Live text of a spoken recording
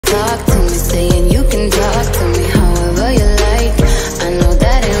talk to me, saying you can talk to me however you like. I know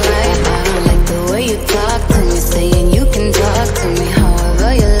that ain't right. I don't like the way you talk to me, saying you can talk to me however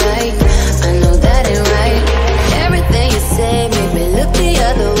you like. I know that ain't right. Everything you say made me look the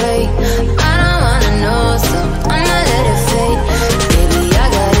other way. I don't wanna know, so I'ma let it fade. Baby, I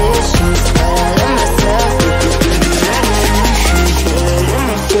got issues, but I love myself.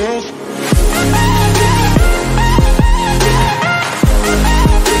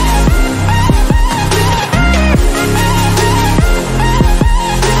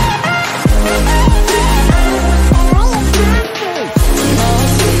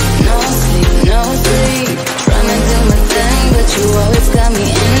 You always got me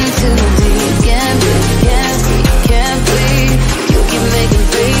in too deep. Can't breathe, can't sleep, can't breathe. You keep making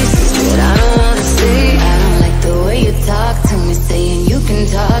faces that I don't wanna see. I don't like the way you talk to me, saying you can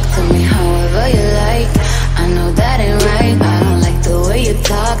talk to me however you like. I know that ain't right. I don't like the way you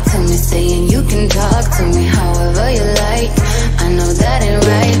talk to me, saying you can talk to me however you like. I know that ain't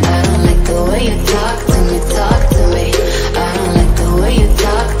right. I don't like the way you talk to me, talk to me. I don't like the way you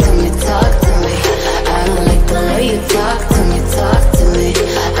talk to me, talk to me. I don't like the way you talk to me, talk to me.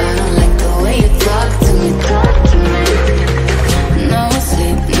 I don't like the way you talk to me, talk to me. No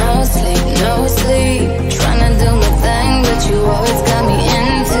sleep, no sleep, no sleep. Tryna do my thing, but you always got me in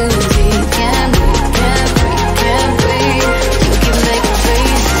too deep. Can't breathe, can't breathe, can't breathe. You keep making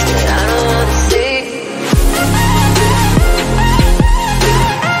faces that I don't wanna see.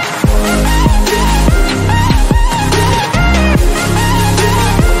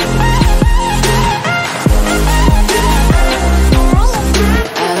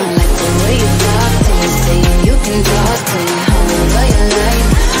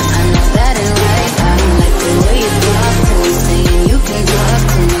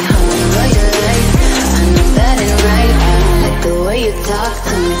 Talk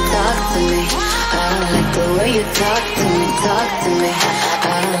to me, talk to me. I don't like the way you talk to me, talk to me.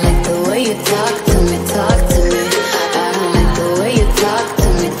 I don't like the way you talk to me, talk to me. I don't like the way you talk to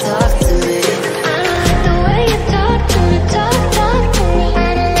me, talk to me. I don't like the way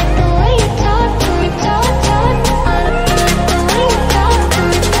you talk to me, talk. I don't like the way you talk to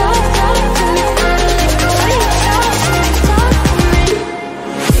me, talk to me. I don't like the way you talk to me, talk to me.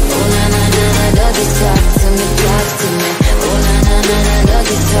 Oh na na na na, doggy talk to me, talk to me. Oh na na na na,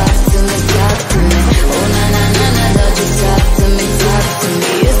 doggy talk to me, talk to me. Oh na na na na, doggy talk to me, talk to me.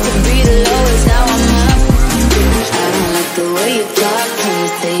 Used to be the lowest, now I'm up. I don't like the way you talk to me,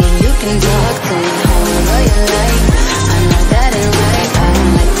 saying you can talk to me however you like. I know that ain't right. I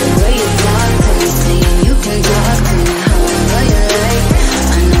don't like the way you talk to me, saying you can talk to me however you like.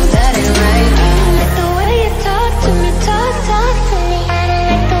 I know that ain't right. I don't like the way you talk to me, talk to me. I don't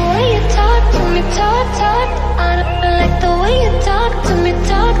like the way you talk to me, talk. I don't like the way you talk to me,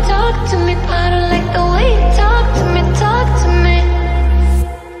 talk to me. I don't like the way